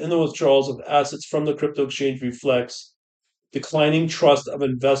surge in the withdrawals of assets from the crypto exchange reflects declining trust of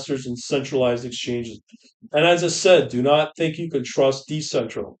investors in centralized exchanges. And as I said, do not think you can trust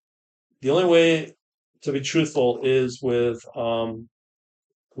decentral. The only way to be truthful is with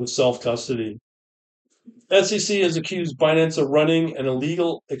self custody. SEC has accused Binance of running an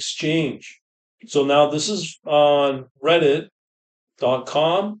illegal exchange. So now this is on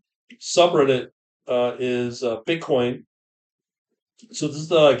Reddit.com. Subreddit is Bitcoin. So this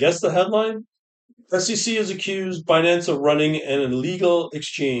is, I guess, the headline. SEC has accused Binance of running an illegal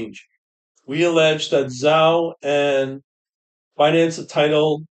exchange. We allege that Zhao and Binance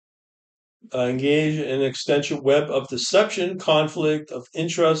title engage in an extensive web of deception, conflict of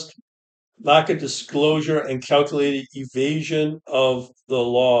interest, lack of disclosure, and calculated evasion of the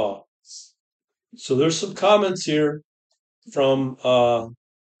law. So there's some comments here from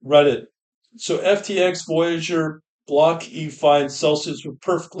Reddit. So FTX, Voyager, Block, EFI, and Celsius were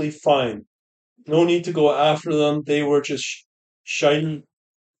perfectly fine. No need to go after them. They were just shiny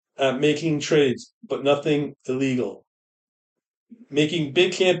at making trades, but nothing illegal. Making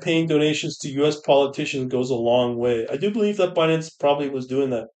big campaign donations to U.S. politicians goes a long way. I do believe that Binance probably was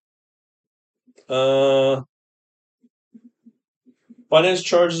doing that. Uh, Binance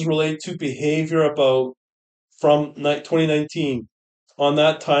charges relate to behavior about from 2019. On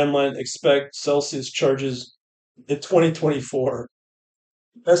that timeline, expect Celsius charges in 2024.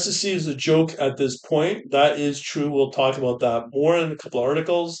 SEC is a joke at this point. That is true. We'll talk about that more in a couple of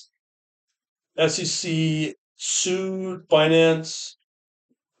articles. SEC sued Binance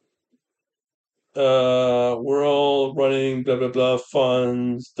We're all running blah blah blah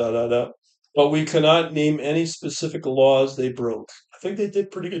funds, da da da. But we cannot name any specific laws they broke. I think they did a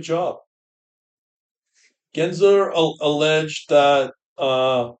pretty good job. Gensler alleged that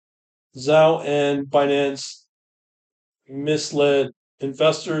Zhao and Binance misled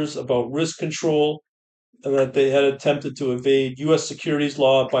investors about risk control and that they had attempted to evade U.S. securities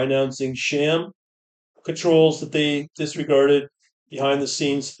law by announcing sham controls that they disregarded behind the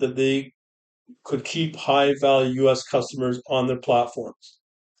scenes that they could keep high value US customers on their platforms.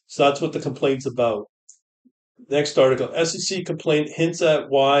 So that's what the complaint's about. Next article, SEC complaint hints at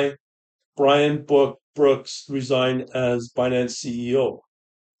why Brian Brooks resigned as Binance CEO.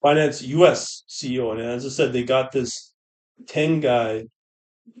 Binance US CEO. And as I said, they got this 10 guy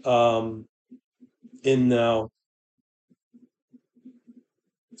um, in now.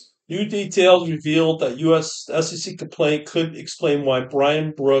 New details revealed that US SEC complaint could explain why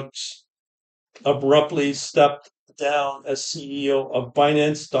Brian Brooks abruptly stepped down as CEO of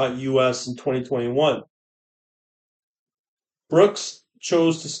Binance.us in 2021. Brooks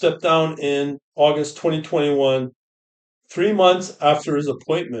chose to step down in August 2021, 3 months after his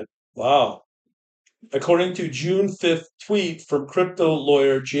appointment. Wow. According to June 5th tweet from crypto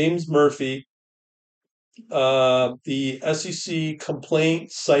lawyer James Murphy, the SEC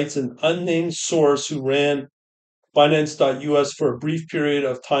complaint cites an unnamed source who ran Binance.us for a brief period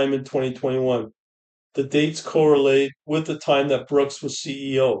of time in 2021. The dates correlate with the time that Brooks was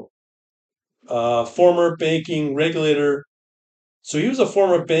CEO. Former banking regulator. So he was a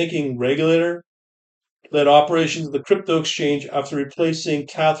former banking regulator, led operations of the crypto exchange after replacing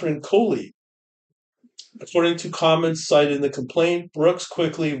Catherine Coley. According to comments cited in the complaint, Brooks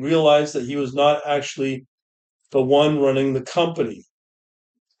quickly realized that he was not actually the one running the company.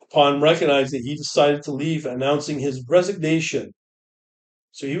 Upon recognizing, he decided to leave, announcing his resignation.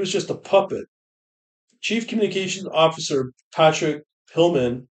 So he was just a puppet. Chief Communications Officer Patrick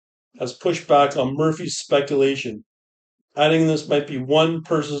Hillman has pushed back on Murphy's speculation, adding this might be one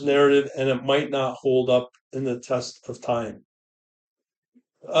person's narrative and it might not hold up in the test of time.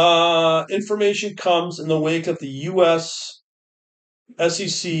 Information comes in the wake of the U.S.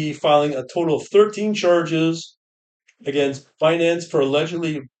 SEC filing a total of 13 charges against Binance for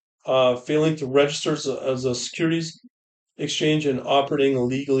allegedly failing to register as a securities exchange and operating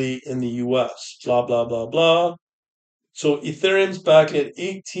illegally in the U.S. Blah, blah, blah, blah. So Ethereum's back at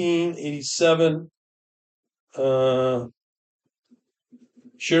 1887.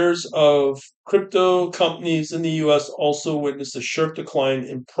 Shares of crypto companies in the US also witnessed a sharp decline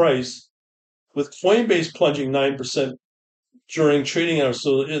in price, with Coinbase plunging 9% during trading hours.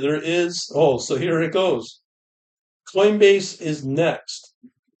 So so here it goes. Coinbase is next.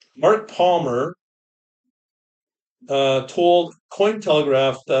 Mark Palmer told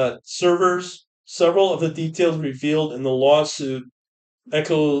Cointelegraph that several of the details revealed in the lawsuit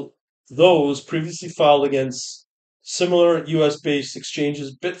echo those previously filed against similar US-based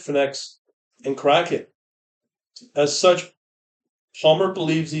exchanges Bitfinex and Kraken. As such, Palmer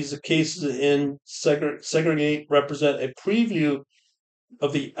believes these cases in segregate represent a preview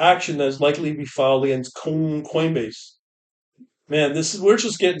of the action that is likely to be filed against Coinbase. Man, we're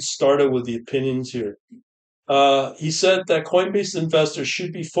just getting started with the opinions here. He said that Coinbase investors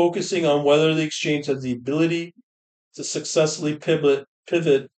should be focusing on whether the exchange has the ability to successfully pivot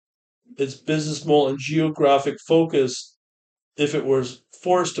its business model and geographic focus if it was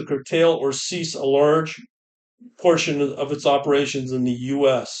forced to curtail or cease a large portion of its operations in the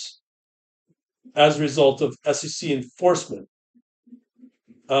U.S. as a result of SEC enforcement.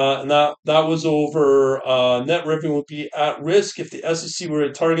 And that was over net revenue would be at risk if the SEC were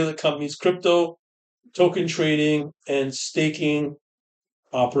to target the company's crypto, token trading, and staking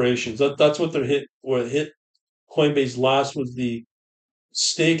operations. That's what they're hit. What hit Coinbase last was the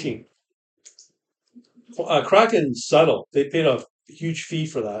staking. Kraken settled. They paid a huge fee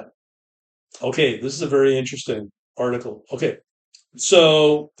for that. Okay, this is a very interesting article. Okay,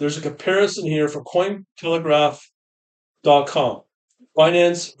 so there's a comparison here from Cointelegraph.com.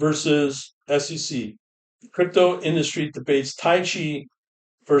 Binance versus SEC. Crypto industry debates Tai Chi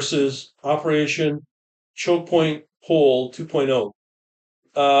versus Operation Choke Point Hole 2.0.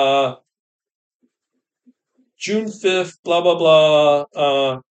 June 5th, blah, blah, blah.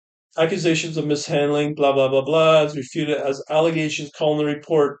 Accusations of mishandling, blah, blah, blah, blah, is refuted as allegations call in the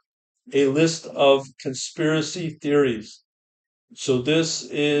report a list of conspiracy theories. So this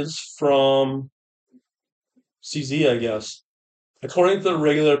is from CZ, I guess. According to the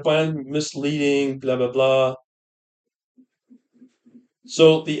regular, by misleading, blah, blah, blah.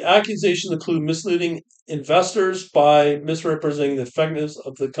 So the accusations include misleading investors by misrepresenting the effectiveness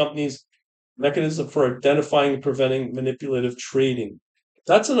of the company's mechanism for identifying and preventing manipulative trading.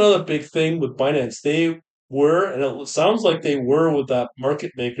 That's another big thing with Binance. They were, and it sounds like they were with that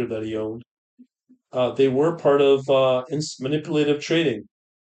market maker that he owned. They were part of manipulative trading.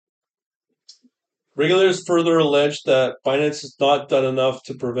 Regulators further alleged that Binance has not done enough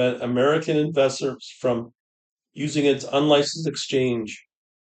to prevent American investors from using its unlicensed exchange.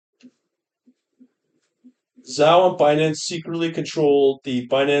 Zhao and Binance secretly controlled the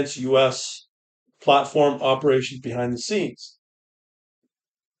Binance US platform operations behind the scenes.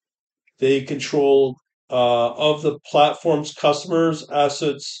 They controlled of the platform's customers'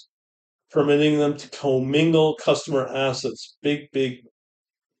 assets, permitting them to commingle customer assets. Big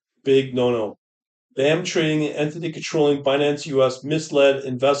no no. BAM Trading, an entity controlling Binance US, misled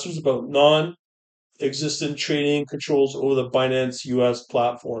investors about non existent trading controls over the Binance US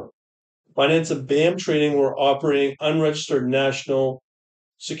platform. Binance and BAM Trading were operating unregistered national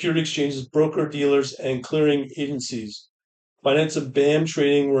security exchanges, broker dealers, and clearing agencies. Binance and BAM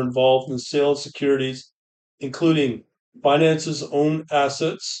Trading were involved in the sale of securities, including Binance's own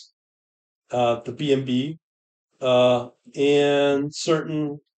assets, the BNB, and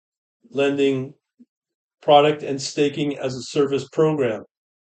certain lending product and staking as a service program.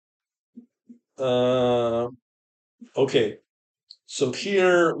 Uh, okay, so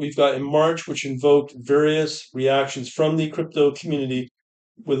here we've got in March, which invoked various reactions from the crypto community,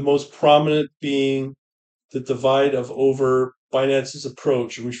 with the most prominent being the divide of over Binance's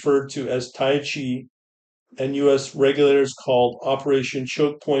approach, referred to as Tai Chi, and US regulators called Operation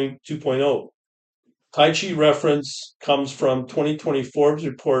Choke Point 2.0. Tai Chi reference comes from 2020 Forbes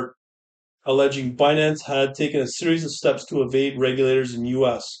report alleging Binance had taken a series of steps to evade regulators in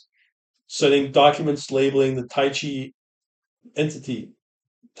US, citing documents labeling the Tai Chi entity.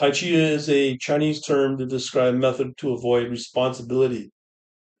 Tai Chi is a Chinese term to describe a method to avoid responsibility.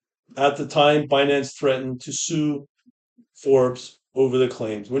 At the time, Binance threatened to sue Forbes over the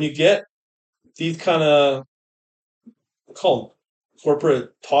claims. When you get these kind of called corporate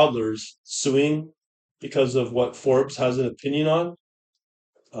toddlers suing because of what Forbes has an opinion on,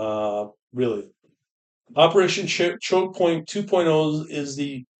 really. Operation Choke Point 2.0 is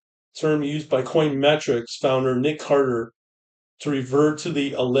the term used by Coinmetrics founder Nick Carter to revert to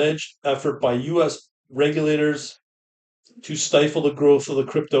the alleged effort by U.S. regulators to stifle the growth of the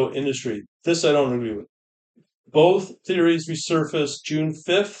crypto industry. This I don't agree with. Both theories resurfaced June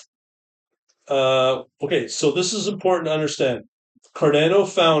 5th. Okay, so this is important to understand. Cardano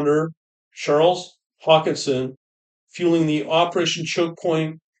founder Charles Hawkinson, fueling the Operation Choke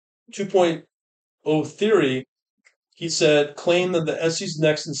Point 2.0 theory, he said, claimed that the SEC's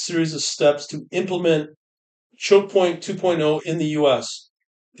next in series of steps to implement Choke Point 2.0 in the US.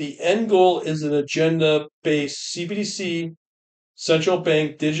 The end goal is an agenda based CBDC, central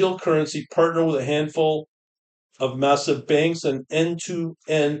bank digital currency partner with a handful of massive banks and end to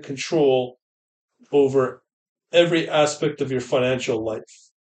end control over every aspect of your financial life.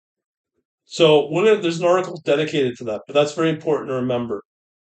 So there's an article dedicated to that, but that's very important to remember.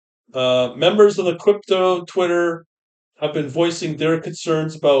 Members of the crypto Twitter have been voicing their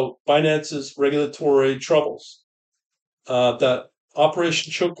concerns about Binance's regulatory troubles. That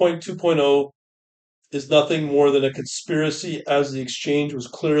Operation Choke Point 2.0 is nothing more than a conspiracy, as the exchange was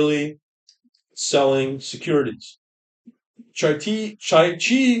clearly selling securities. Chai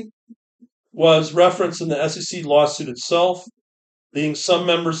Chi was referenced in the SEC lawsuit itself, leading some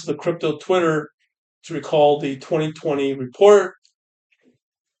members of the crypto Twitter to recall the 2020 report.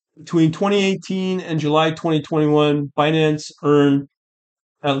 Between 2018 and July 2021, Binance earned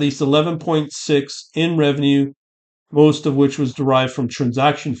at least 11.6 in revenue, most of which was derived from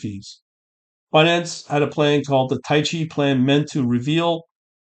transaction fees. Binance had a plan called the Tai Chi Plan, meant to reveal,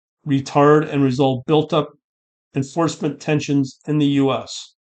 retard, and resolve built-up enforcement tensions in the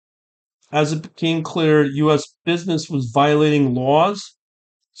U.S. As it became clear U.S. business was violating laws,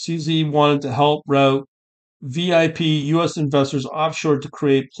 CZ wanted to help route VIP U.S. investors offshore to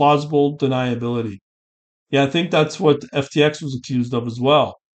create plausible deniability. Yeah, I think that's what FTX was accused of as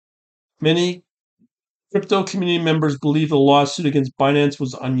well. Many crypto community members believe the lawsuit against Binance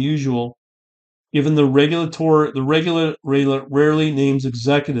was unusual, given the regulator rarely names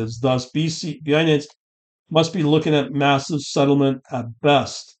executives. Thus, Binance must be looking at massive settlement at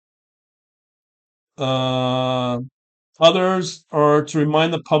best. Uh, Others are to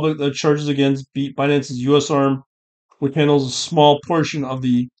remind the public that charges against Binance's U.S. arm, which handles a small portion of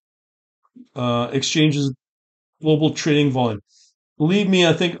the exchange's global trading volume. Believe me,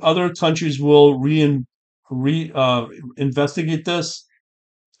 I think other countries will investigate this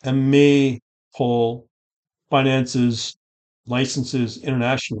and may pull Binance's licenses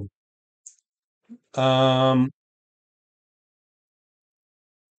internationally. Um,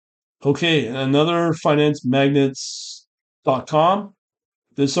 okay, another financeMagnets.com.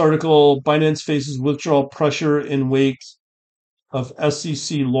 This article, Binance faces withdrawal pressure in wake of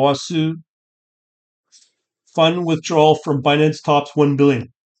SEC lawsuit. Fund withdrawal from Binance tops 1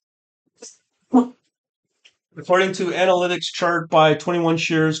 billion. According to analytics chart by 21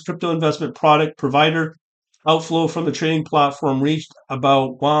 shares, crypto investment product provider, outflow from the trading platform reached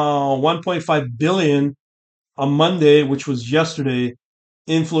about 1.5 billion on Monday, which was yesterday.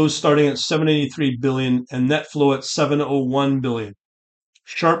 Inflows starting at 783 billion and net flow at 701 billion.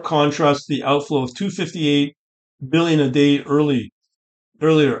 Sharp contrast to the outflow of 258 billion a day earlier.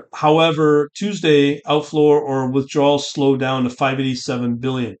 However, Tuesday outflow or withdrawal slowed down to 587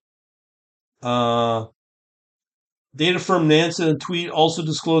 billion. Data firm Nansen tweet also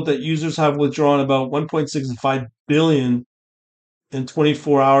disclosed that users have withdrawn about 1.65 billion in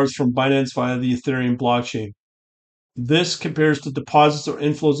 24 hours from Binance via the Ethereum blockchain. This compares to deposits or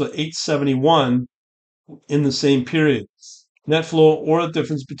inflows of 871 in the same period. Net flow, or the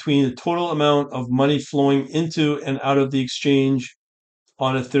difference between the total amount of money flowing into and out of the exchange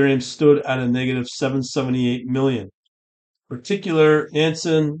on Ethereum, stood at a negative 778 million. In particular,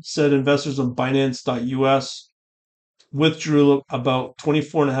 Nansen said investors on Binance.us withdrew about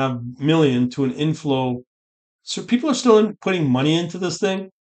 24.5 million to an inflow. So people are still putting money into this thing.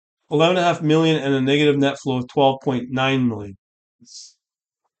 11.5 million and a negative net flow of 12.9 million.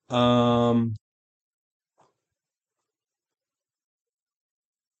 Um,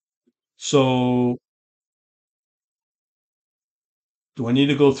 so do I need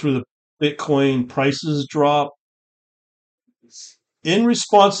to go through the Bitcoin prices drop? In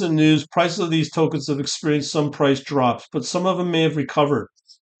response to the news, prices of these tokens have experienced some price drops, but some of them may have recovered.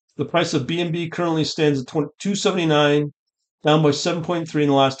 The price of BNB currently stands at 279, down by 7.3 in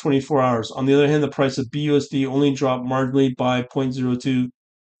the last 24 hours. On the other hand, the price of BUSD only dropped marginally by 0.02 in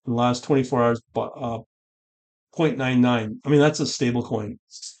the last 24 hours, 0.99. I mean, that's a stable coin.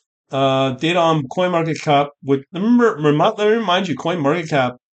 Data on CoinMarketCap, which let me remind you,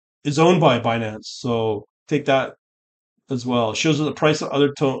 CoinMarketCap is owned by Binance, so take that as well. It shows that the price of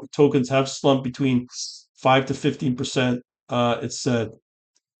other tokens have slumped between 5 to 15%. It said.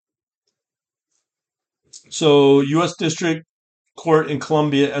 So, U.S. District Court in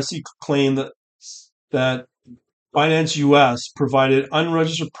Columbia, SEC claimed that Binance US provided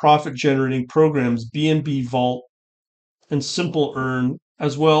unregistered profit generating programs, BNB Vault and Simple Earn,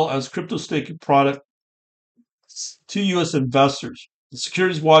 as well as crypto staking products to U.S. investors. The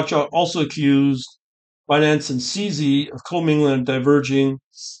Securities Watch also accused Binance and CZ of commingling and diverting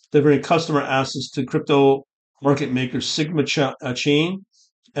customer assets to crypto market makers Sigma Chain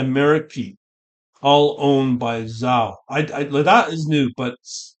and Meraki, all owned by Zhao. That is new, but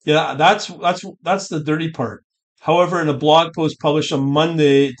yeah, that's the dirty part. However, in a blog post published on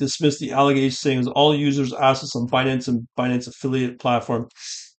Monday, it dismissed the allegation, saying all users' assets on Binance and Binance affiliate platform,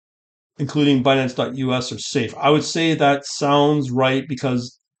 including Binance.us, are safe. I would say that sounds right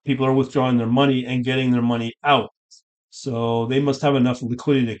because people are withdrawing their money and getting their money out. So they must have enough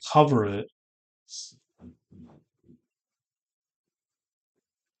liquidity to cover it.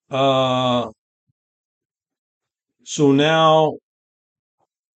 Uh, so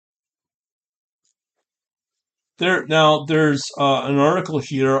there's an article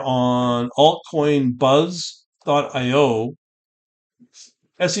here on altcoinbuzz.io.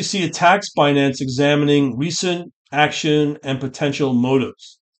 SEC attacks Binance, examining recent action and potential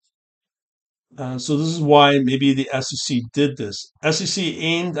motives. So this is why maybe the SEC did this. SEC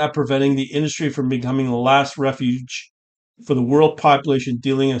aimed at preventing the industry from becoming the last refuge for the world population,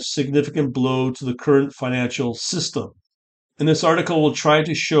 dealing a significant blow to the current financial system. In this article, we'll try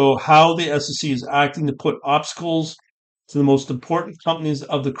to show how the SEC is acting to put obstacles to the most important companies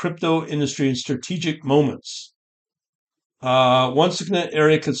of the crypto industry in strategic moments. One significant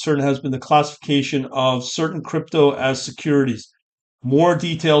area of concern has been the classification of certain crypto as securities. More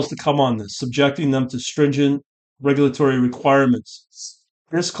details to come on this, subjecting them to stringent regulatory requirements.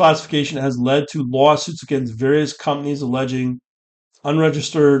 This classification has led to lawsuits against various companies alleging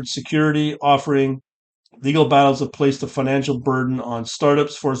unregistered security offering. Legal battles have placed a financial burden on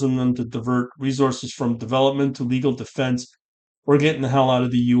startups, forcing them to divert resources from development to legal defense or getting the hell out of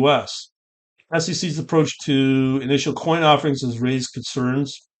the US. SEC's approach to initial coin offerings has raised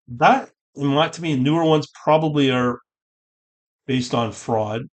concerns that, to me, newer ones probably are based on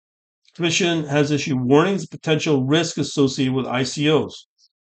fraud. The Commission has issued warnings of potential risk associated with ICOs.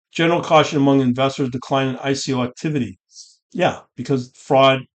 General caution among investors: decline in ICO activity. Yeah, because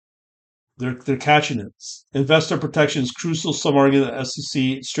fraud They're catching it. Investor protection is crucial. Some argue that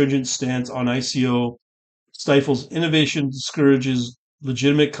SEC stringent stance on ICO stifles innovation, discourages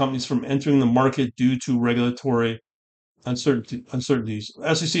legitimate companies from entering the market due to regulatory uncertainties.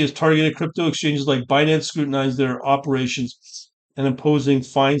 SEC has targeted crypto exchanges like Binance, scrutinized their operations and imposing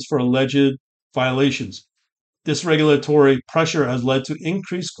fines for alleged violations. This regulatory pressure has led to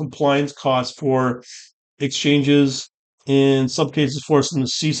increased compliance costs for exchanges, in some cases forcing them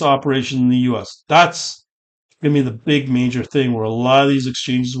to cease operation in the US. That's going to be the big major thing where a lot of these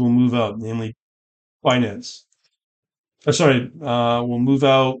exchanges will move out, namely Binance. Will move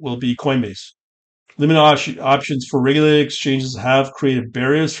out will be Coinbase. Limited options for regulated exchanges have created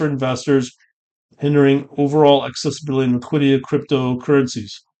barriers for investors, hindering overall accessibility and liquidity of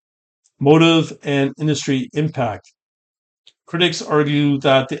cryptocurrencies. Motive and industry impact. Critics argue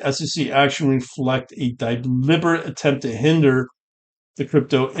that the SEC action reflects a deliberate attempt to hinder the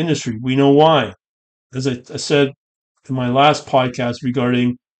crypto industry. We know why. As I said in my last podcast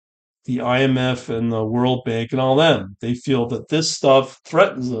regarding the IMF and the World Bank and all them, they feel that this stuff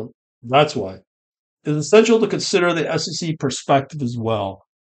threatens them. That's why. It's essential to consider the SEC perspective as well.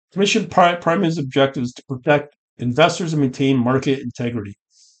 Commission primary objective is to protect investors and maintain market integrity,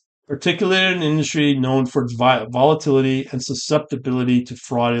 particularly in an industry known for its volatility and susceptibility to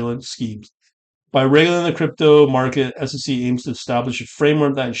fraudulent schemes. By regulating the crypto market, SEC aims to establish a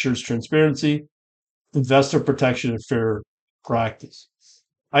framework that ensures transparency, investor protection, and fair practice.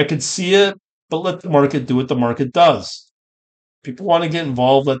 I could see it, but let the market do what the market does. People want to get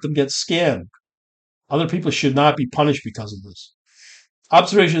involved, let them get scammed. Other people should not be punished because of this.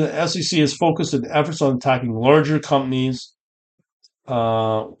 Observation that SEC is focused in efforts on attacking larger companies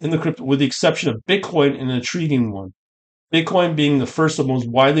in the crypto, with the exception of Bitcoin, an intriguing one. Bitcoin, being the first and most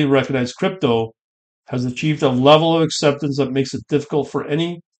widely recognized crypto, has achieved a level of acceptance that makes it difficult for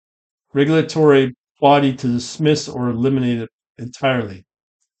any regulatory body to dismiss or eliminate it entirely.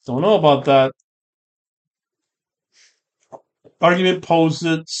 Don't know about that. Argument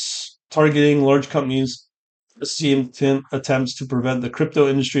posits targeting large companies attempts to prevent the crypto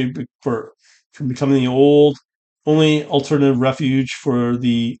industry from becoming the only alternative refuge for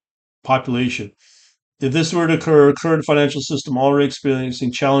the population. If this were to occur, current financial system already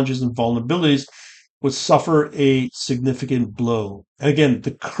experiencing challenges and vulnerabilities would suffer a significant blow. And again,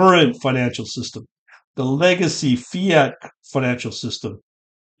 the current financial system, the legacy fiat financial system.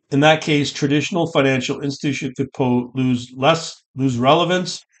 In that case, traditional financial institutions could lose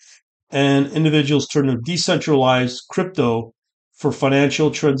relevance, and individuals turn to decentralized crypto for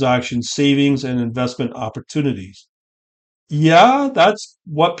financial transactions, savings, and investment opportunities. Yeah, that's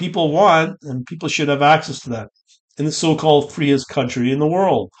what people want, and people should have access to that in the so-called freest country in the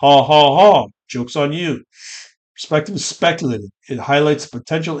world. Ha ha ha! Joke's on you. Perspective is speculative. It highlights the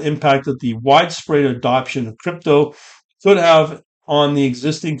potential impact that the widespread adoption of crypto could have on the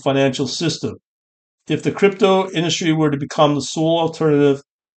existing financial system. If the crypto industry were to become the sole alternative,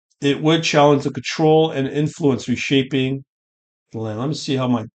 it would challenge the control and influence reshaping the land. Let me see how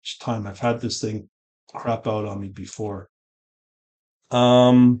much time I've had this thing crap out on me before.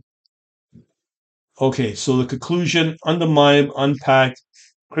 Um, okay, so the conclusion, undermine, unpacked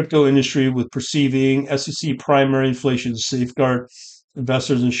crypto industry with perceiving SEC primary inflation safeguard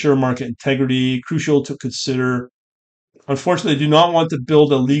investors, ensure market integrity, crucial to consider. Unfortunately, they do not want to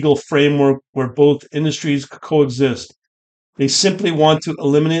build a legal framework where both industries coexist. They simply want to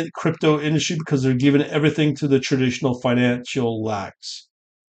eliminate the crypto industry because they're giving everything to the traditional financial lacks.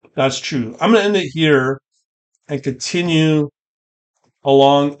 That's true. I'm going to end it here and continue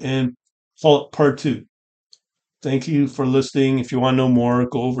along in part two. Thank you for listening. If you want to know more,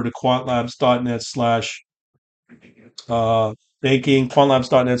 go over to quantlabs.net slash banking,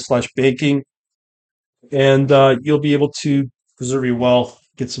 quantlabs.net slash banking, and you'll be able to preserve your wealth,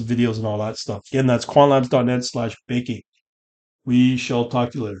 get some videos and all that stuff. Again, that's quantlabs.net slash banking. We shall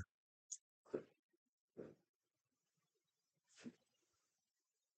talk to you later.